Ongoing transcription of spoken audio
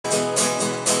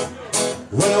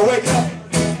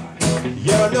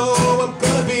know I'm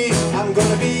gonna be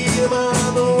the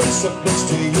man that wakes up next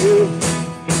to you.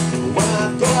 When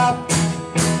I go out,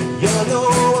 yeah, I know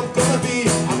I'm gonna be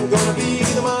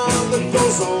the man that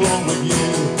goes along with you.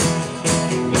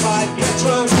 If I get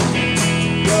drunk,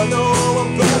 yeah, I know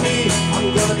I'm gonna be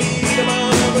the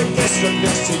man that gets up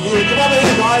next to you. Come on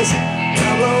in, guys, when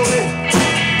I'm lonely,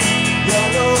 yeah,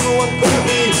 I know I'm gonna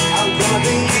be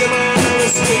the man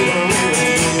that's staying away with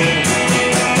you.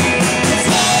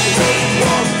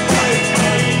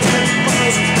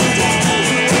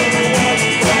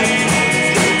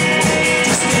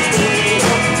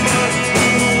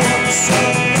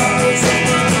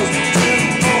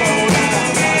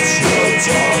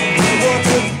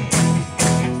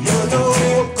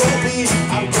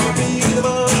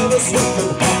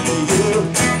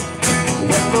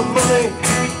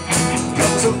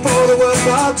 For the work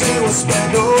I do, I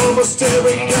spend almost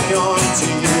every day on to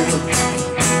you.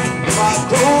 If I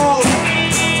call,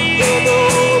 you know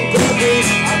I'm gonna be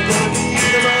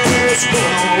the man that's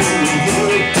going with you.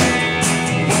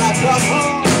 When I come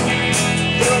home,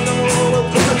 you know I'm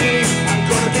gonna be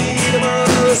the man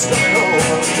that's going home.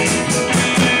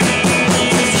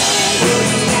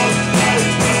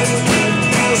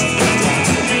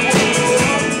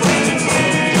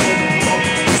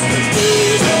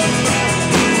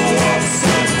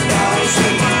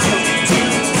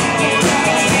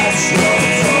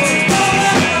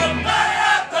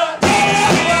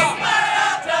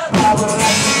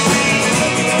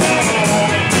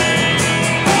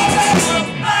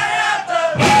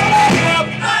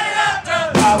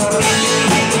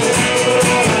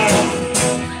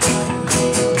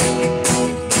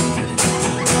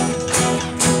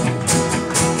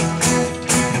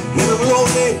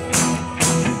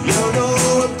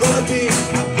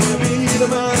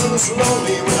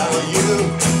 Lonely without you.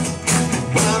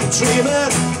 When I'm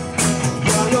dreaming,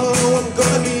 yeah, I know I'm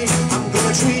gonna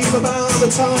dream about the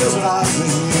times that I was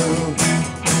with you.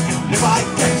 If I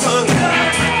get drunk,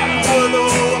 yeah, I know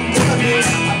I'm gonna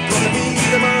be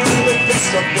the man that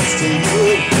gets up next to you.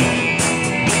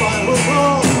 If I move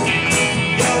on,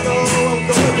 yeah, I know I'm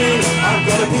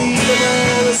gonna be the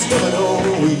man that's coming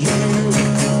home with you.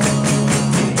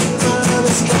 The man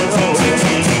that's coming home with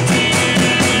you.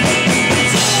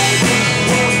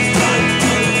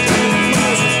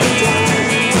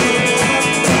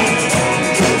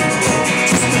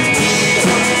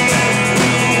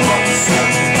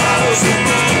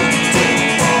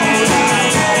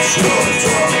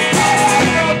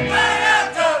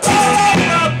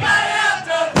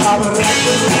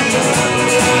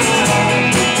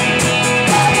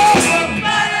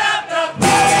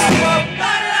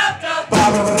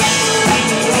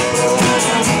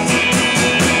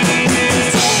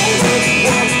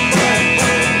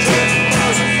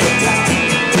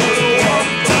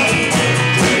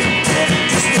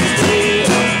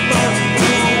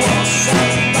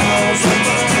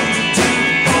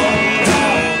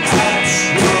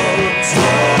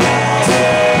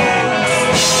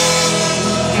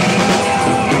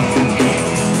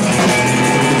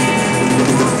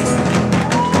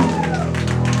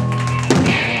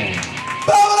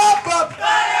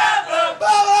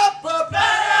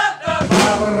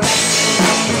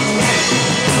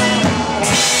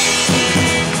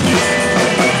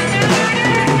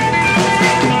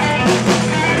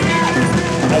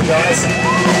 Guys,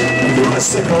 if you want to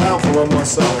stick around for one more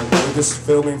song, we're just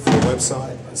filming for the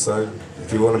website, so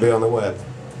if you want to be on the web.